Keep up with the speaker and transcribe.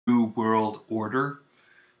New World Order.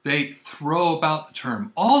 They throw about the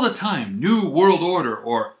term all the time, New World Order,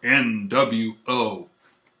 or NWO.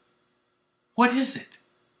 What is it?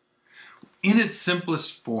 In its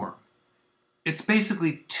simplest form, it's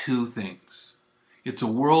basically two things. It's a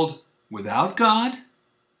world without God,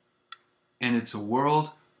 and it's a world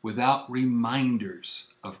without reminders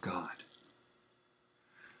of God.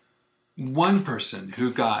 One person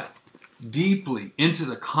who got deeply into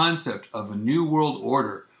the concept of a New World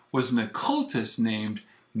Order was an occultist named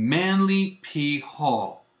Manly P.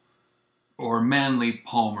 Hall, or Manly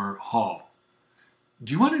Palmer Hall.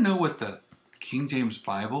 Do you want to know what the King James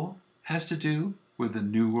Bible has to do with the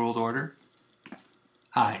New World Order?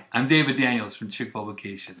 Hi, I'm David Danuiels from Chick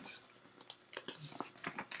Publications.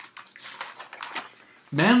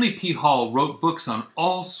 Manly P. Hall wrote books on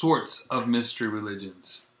all sorts of mystery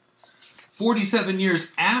religions. 47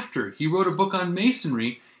 years after he wrote a book on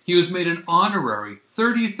Masonry, he was made an honorary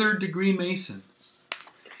 33rd degree Mason.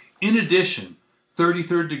 In addition,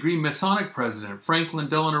 33rd degree Masonic President Franklin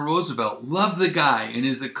Delano Roosevelt loved the guy and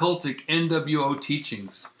his occultic NWO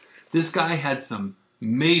teachings. This guy had some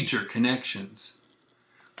major connections.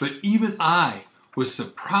 But even I was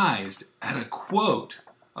surprised at a quote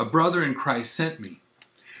a brother in Christ sent me.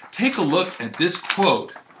 Take a look at this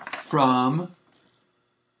quote from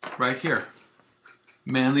right here,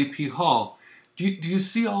 Manly P. Hall. Do you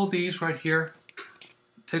see all these right here?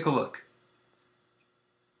 Take a look.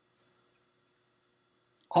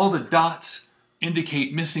 All the dots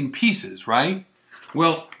indicate missing pieces, right?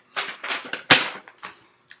 Well,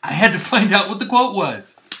 I had to find out what the quote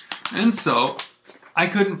was. And so I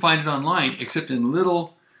couldn't find it online except in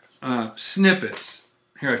little snippets.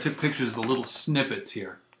 Here, I took pictures of the little snippets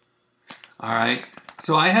here. All right,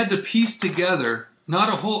 so I had to piece together, not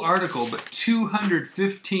a whole article, but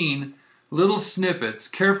 215 little snippets,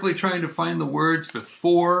 carefully trying to find the words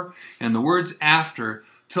before and the words after,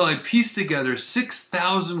 till I pieced together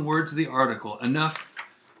 6,000 words of the article, enough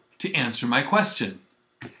to answer my question.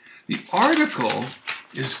 The article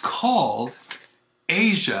is called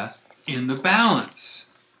Asia in the Balance.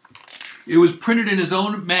 It was printed in his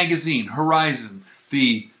own magazine, Horizon,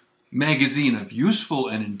 the magazine of useful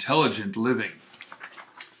and intelligent living.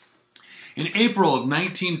 In April of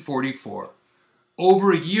 1944,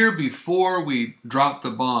 over a year before we dropped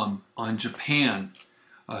the bomb on Japan,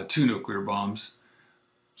 2 nuclear bombs,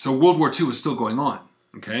 so World War II was still going on,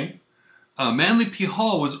 okay? Manly P.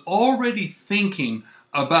 Hall was already thinking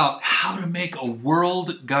about how to make a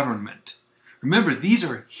world government. Remember, these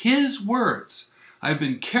are his words. I've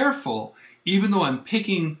been careful, even though I'm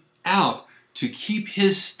picking out, to keep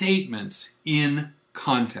his statements in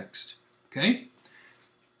context, okay?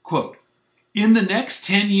 Quote, "In the next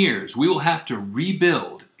 10 years, we will have to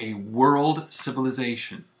rebuild a world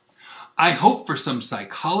civilization. I hope for some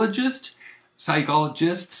psychologists,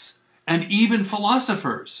 and even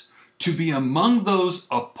philosophers to be among those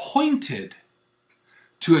appointed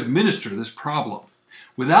to administer this problem.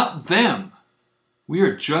 Without them, we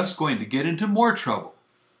are just going to get into more trouble."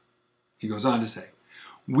 He goes on to say,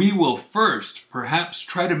 "We will first perhaps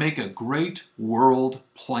try to make a great world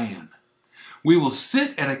plan. We will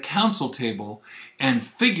sit at a council table and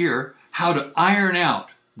figure how to iron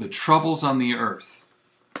out the troubles on the earth."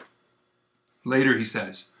 Later he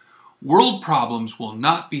says, "World problems will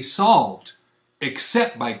not be solved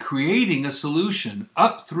except by creating a solution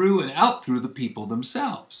up through and out through the people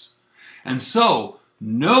themselves. And so,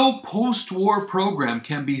 no post-war program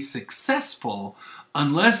can be successful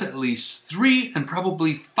unless at least 3 and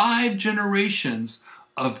probably 5 generations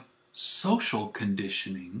of social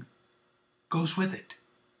conditioning goes with it."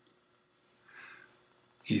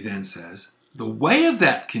 He then says, "The way of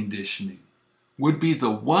that conditioning would be the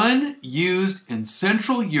one used in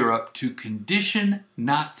Central Europe to condition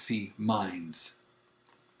Nazi minds.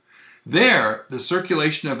 There, the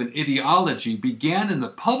circulation of an ideology began in the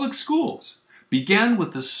public schools, began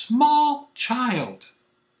with the small child,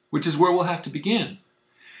 which is where we'll have to begin,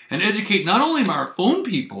 and educate not only our own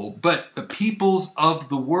people, but the peoples of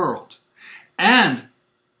the world. And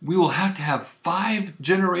we will have to have 5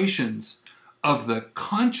 generations of the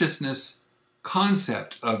consciousness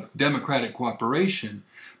concept of democratic cooperation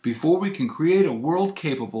before we can create a world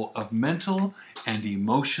capable of mental and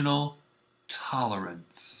emotional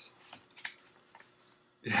tolerance."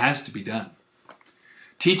 It has to be done.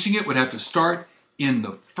 Teaching it would have to start in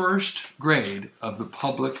the 1st grade of the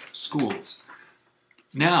public schools.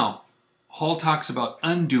 Now, Hall talks about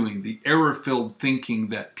undoing the error-filled thinking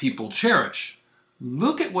that people cherish.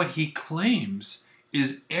 Look at what he claims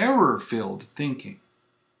is error-filled thinking.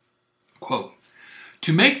 Quote,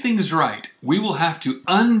 "To make things right, we will have to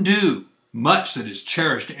undo much that is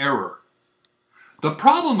cherished error. The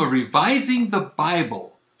problem of revising the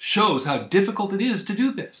Bible shows how difficult it is to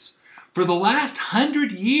do this. For the last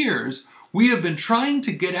 100 years, we have been trying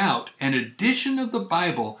to get out an edition of the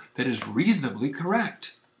Bible that is reasonably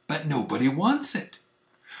correct, but nobody wants it.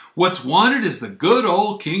 What's wanted is the good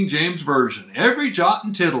old King James Version, every jot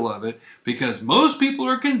and tittle of it, because most people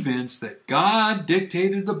are convinced that God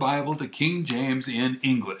dictated the Bible to King James in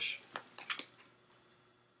English.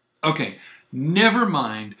 Okay, never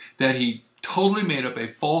mind that he totally made up a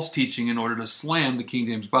false teaching in order to slam the King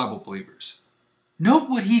James Bible believers. Note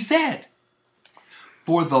what he said.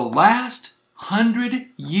 For the last 100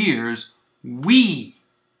 years, we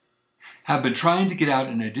have been trying to get out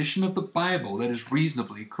an edition of the Bible that is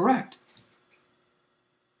reasonably correct.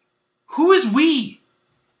 Who is we?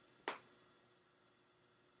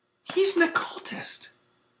 He's an occultist.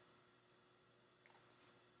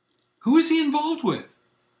 Who is he involved with?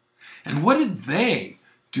 And what did they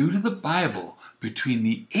do to the Bible between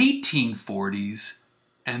the 1840s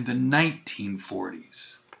and the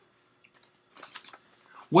 1940s?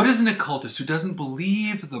 What does an occultist who doesn't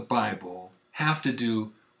believe the Bible have to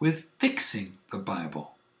do with fixing the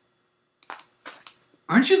Bible?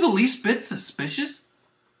 Aren't you the least bit suspicious?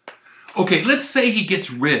 Okay, let's say he gets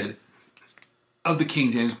rid of the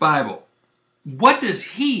King James Bible. What does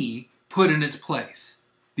he put in its place?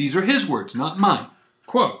 These are his words, not mine.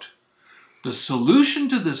 Quote, "The solution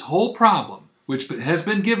to this whole problem, which has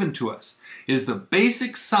been given to us, is the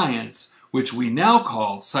basic science which we now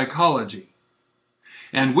call psychology,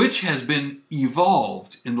 and which has been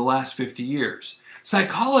evolved in the last 50 years.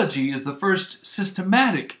 Psychology is the first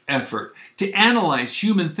systematic effort to analyze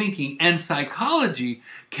human thinking, and psychology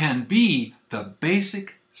can be the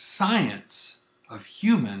basic science of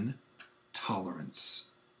human tolerance."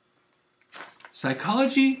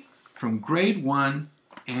 Psychology from grade 1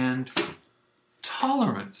 and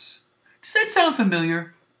tolerance. Does that sound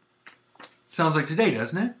familiar? Sounds like today,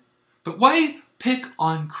 doesn't it? But why pick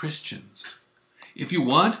on Christians if you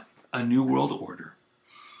want a new world order?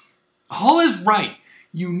 Hall is right.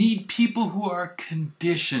 You need people who are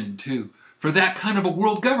conditioned for that kind of a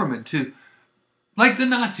world government like the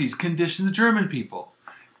Nazis conditioned the German people.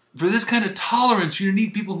 For this kind of tolerance, you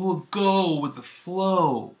need people who will go with the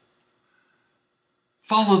flow,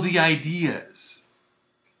 follow the ideas,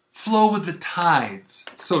 flow with the tides,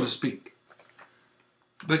 so to speak.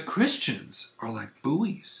 But Christians are like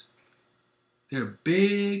buoys. They're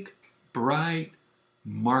big, bright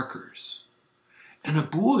markers. And a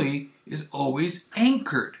buoy is always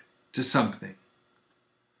anchored to something.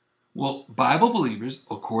 Well, Bible believers,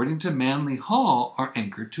 according to Manly Hall, are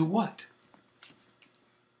anchored to what?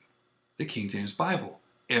 The King James Bible.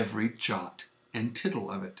 Every jot and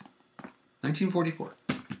tittle of it. 1944.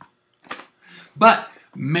 But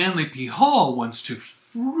Manly P. Hall wants to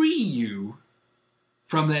free you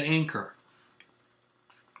from that anchor,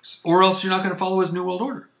 or else you're not going to follow his New World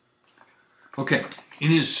Order. Okay,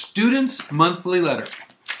 in his Students' Monthly Letter,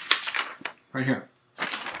 right here,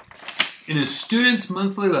 in his Students'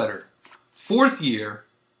 Monthly Letter, 4th year,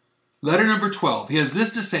 letter number 12, he has this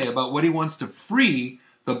to say about what he wants to free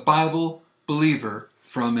the Bible believer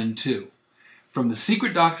from and to. From the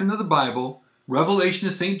Secret Doctrine of the Bible, Revelation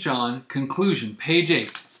of St. John, conclusion, page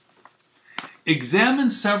 8. Examine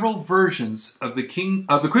several versions of the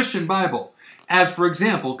Christian Bible, as, for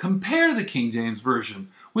example, compare the King James Version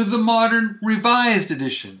with the modern Revised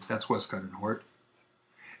Edition, that's Westcott and Hort,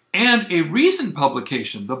 and a recent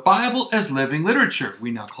publication, The Bible as Living Literature,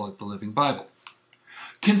 we now call it the Living Bible.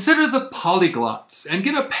 Consider the polyglots and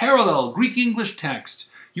get a parallel Greek-English text.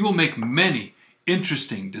 You will make many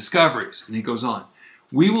interesting discoveries. And he goes on.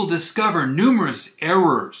 We will discover numerous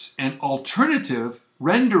errors and alternative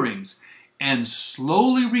renderings and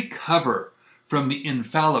slowly recover from the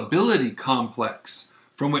infallibility complex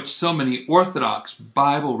from which so many Orthodox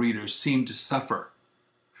Bible readers seem to suffer.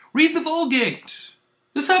 Read the Vulgate,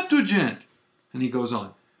 the Septuagint. And he goes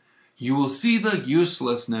on. You will see the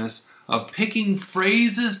uselessness of picking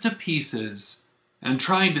phrases to pieces and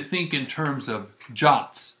trying to think in terms of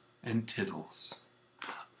jots and tittles.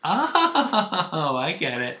 Oh, I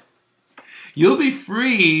get it. You'll be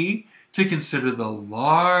free to consider the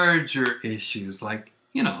larger issues like,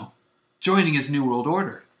 joining his New World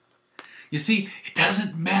Order. You see, it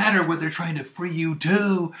doesn't matter what they're trying to free you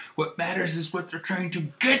to. What matters is what they're trying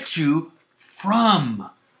to get you from.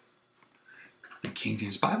 The King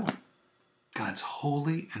James Bible. God's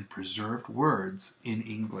holy and preserved words in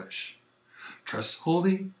English. Trust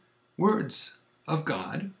holy words of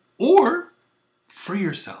God, or free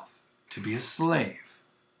yourself to be a slave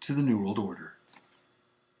to the New World Order.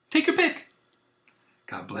 Take your pick.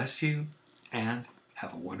 God bless you. and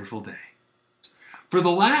have a wonderful day. For the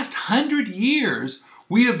last 100 years,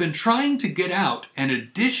 we have been trying to get out an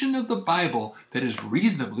edition of the Bible that is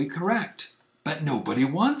reasonably correct, but nobody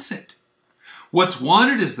wants it. What's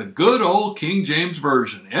wanted is the good old King James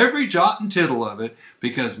Version, every jot and tittle of it,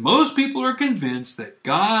 because most people are convinced that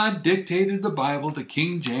God dictated the Bible to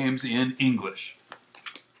King James in English.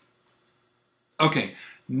 Okay,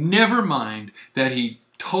 never mind that he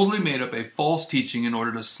totally made up a false teaching in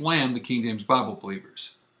order to slam the King James Bible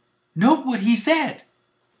believers. Note what he said.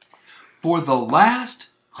 For the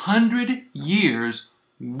last 100 years,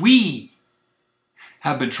 we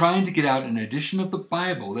have been trying to get out an edition of the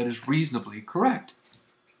Bible that is reasonably correct.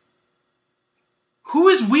 Who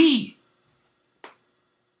is we?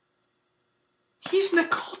 He's an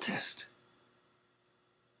occultist.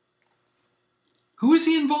 Who is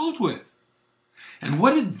he involved with? And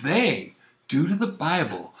what did they do to the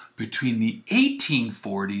Bible between the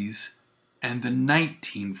 1840s and the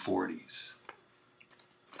 1940s?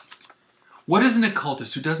 What does an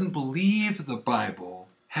occultist who doesn't believe the Bible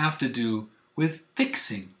have to do with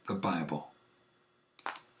fixing the Bible?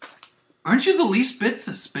 Aren't you the least bit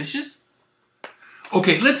suspicious?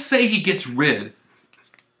 Okay, let's say he gets rid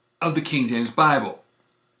of the King James Bible.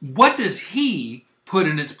 What does he put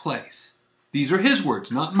in its place? These are his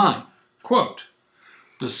words, not mine. Quote,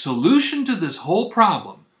 "The solution to this whole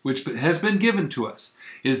problem, which has been given to us,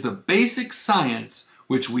 is the basic science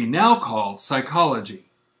which we now call psychology,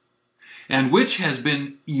 and which has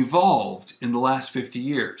been evolved in the last 50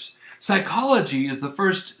 years. Psychology is the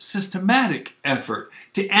first systematic effort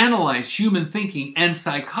to analyze human thinking, and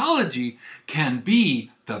psychology can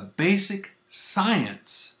be the basic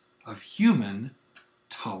science of human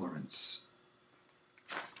tolerance."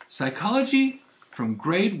 Psychology from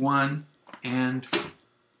grade 1 and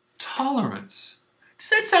tolerance. Does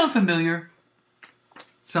that sound familiar?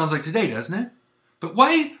 Sounds like today, doesn't it? But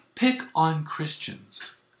why pick on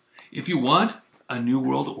Christians? If you want a new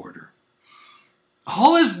world order,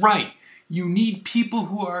 Hall is right. You need people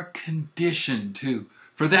who are conditioned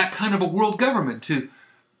for that kind of a world government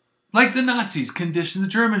like the Nazis conditioned the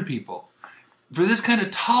German people. For this kind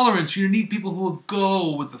of tolerance, you need people who will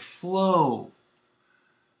go with the flow,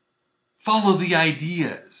 follow the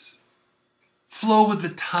ideas, flow with the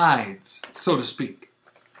tides, so to speak.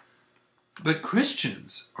 But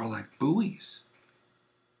Christians are like buoys.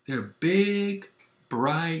 They're big,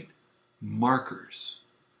 bright markers.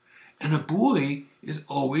 And a buoy is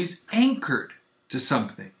always anchored to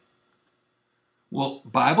something. Well,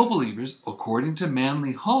 Bible believers, according to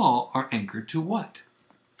Manly Hall, are anchored to what?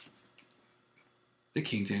 The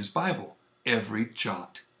King James Bible. Every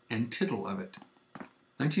jot and tittle of it.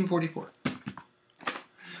 1944.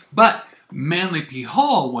 But Manly P.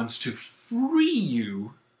 Hall wants to free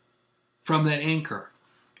you from that anchor.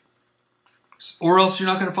 Or else you're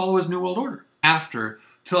not going to follow his New World Order.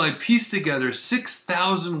 Till I pieced together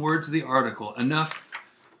 6,000 words of the article, enough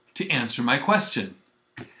to answer my question.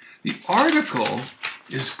 The article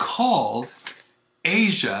is called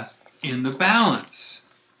Asia in the Balance.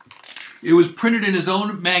 It was printed in his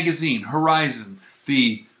own magazine, Horizon,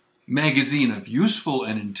 the magazine of useful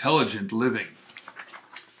and intelligent living.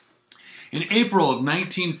 In April of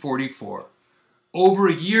 1944, over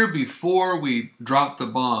a year before we dropped the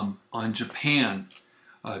bomb on Japan,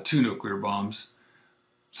 2 nuclear bombs,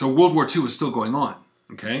 so World War II was still going on,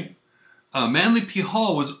 okay? Manly P.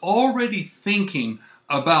 Hall was already thinking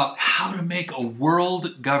about how to make a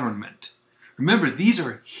world government. Remember, these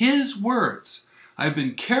are his words. I've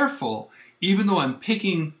been careful, even though I'm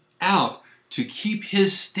picking out, to keep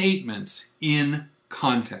his statements in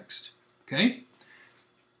context, okay?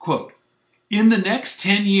 Quote, "In the next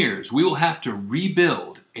 10 years, we will have to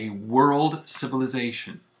rebuild a world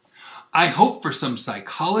civilization. I hope for some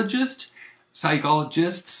psychologists,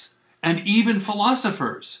 and even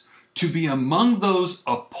philosophers to be among those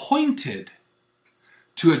appointed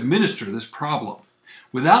to administer this problem.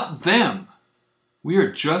 Without them, we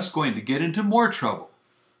are just going to get into more trouble."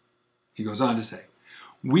 He goes on to say,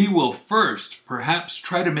 "We will first perhaps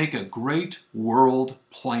try to make a great world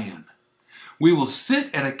plan. We will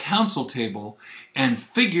sit at a council table and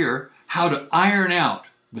figure how to iron out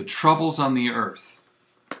the troubles on the earth."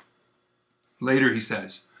 Later he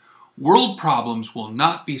says, "World problems will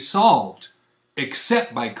not be solved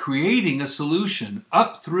except by creating a solution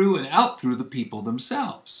up through and out through the people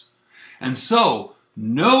themselves. And so,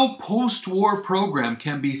 no post-war program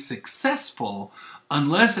can be successful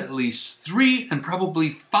unless at least 3 and probably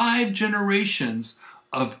 5 generations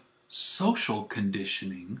of social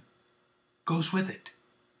conditioning goes with it."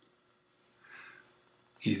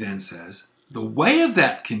 He then says, "The way of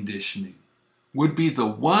that conditioning would be the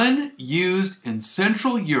one used in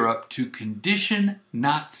Central Europe to condition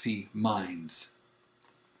Nazi minds.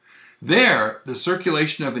 There, the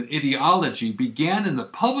circulation of an ideology began in the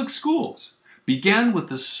public schools, began with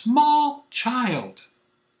the small child,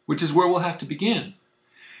 which is where we'll have to begin,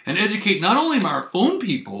 and educate not only our own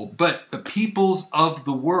people, but the peoples of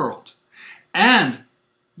the world. And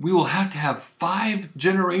we will have to have 5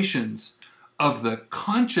 generations of the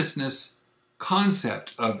consciousness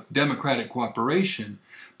concept of democratic cooperation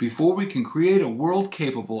before we can create a world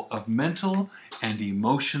capable of mental and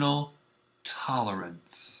emotional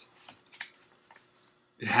tolerance.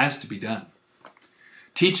 It has to be done.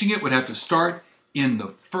 Teaching it would have to start in the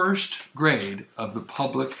 1st grade of the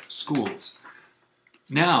public schools.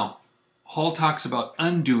 Now, Hall talks about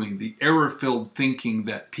undoing the error-filled thinking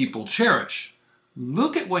that people cherish.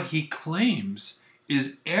 Look at what he claims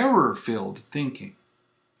is error-filled thinking.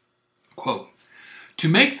 Quote, "To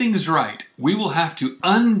make things right, we will have to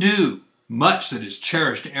undo much that is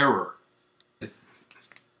cherished error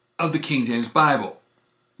of the King James Bible."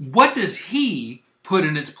 What does he put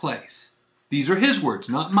in its place? These are his words,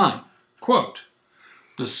 not mine. Quote,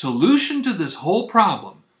 "The solution to this whole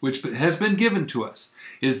problem, which has been given to us,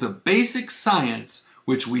 is the basic science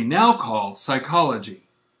which we now call psychology,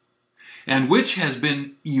 and which has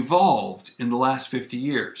been evolved in the last 50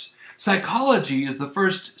 years. Psychology is the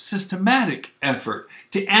first systematic effort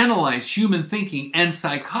to analyze human thinking, and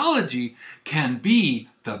psychology can be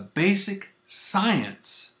the basic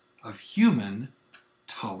science of human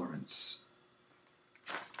tolerance."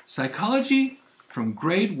 Psychology from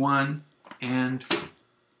grade 1 and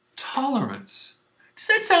tolerance. Does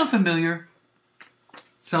that sound familiar?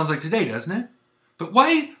 Sounds like today, doesn't it? But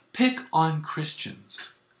why pick on Christians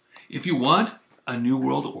if you want a new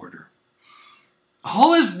world order?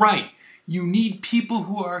 Hall is right. You need people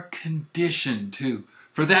who are conditioned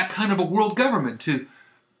for that kind of a world government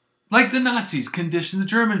like the Nazis conditioned the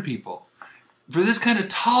German people. For this kind of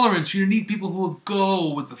tolerance, you need people who will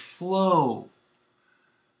go with the flow,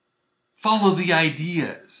 follow the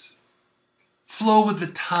ideas, flow with the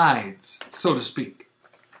tides, so to speak.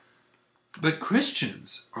 But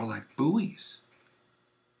Christians are like buoys.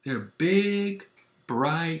 They're big,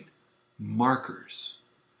 bright markers.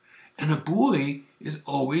 And a buoy is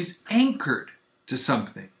always anchored to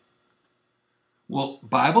something. Well,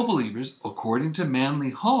 Bible believers, according to Manly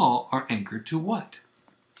Hall, are anchored to what?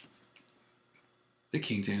 The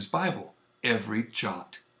King James Bible. Every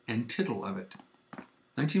jot and tittle of it.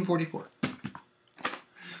 1944.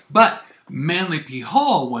 But Manly P.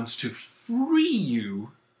 Hall wants to free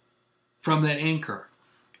you from that anchor,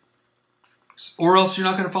 or else you're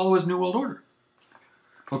not going to follow his New World Order.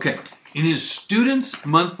 Okay, in his Students'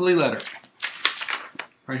 Monthly Letter,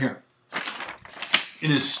 right here,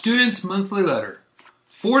 in his Students' Monthly Letter,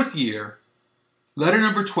 4th year, letter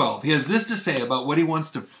number 12, he has this to say about what he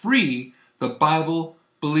wants to free the Bible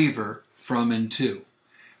believer from and to.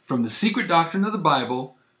 From the Secret Doctrine of the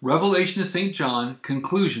Bible, Revelation of St. John,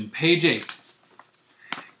 conclusion, page 8.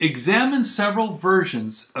 Examine several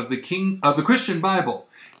versions of the Christian Bible,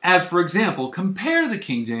 as, for example, compare the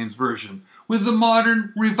King James Version with the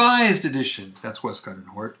modern Revised Edition, that's Westcott and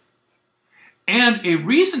Hort, and a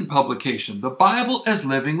recent publication, the Bible as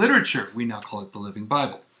Living Literature, we now call it the Living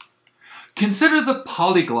Bible. Consider the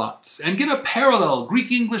polyglots and get a parallel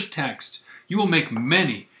Greek-English text. You will make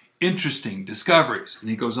many interesting discoveries. And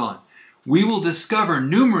he goes on. We will discover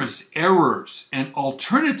numerous errors and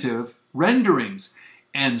alternative renderings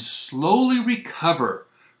and slowly recover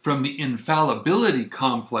from the infallibility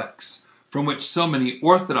complex from which so many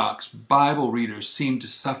Orthodox Bible readers seem to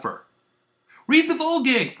suffer. Read the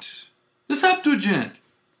Vulgate, the Septuagint.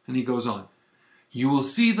 And he goes on. You will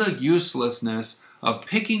see the uselessness of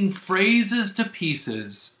picking phrases to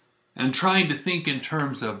pieces and trying to think in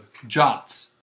terms of jots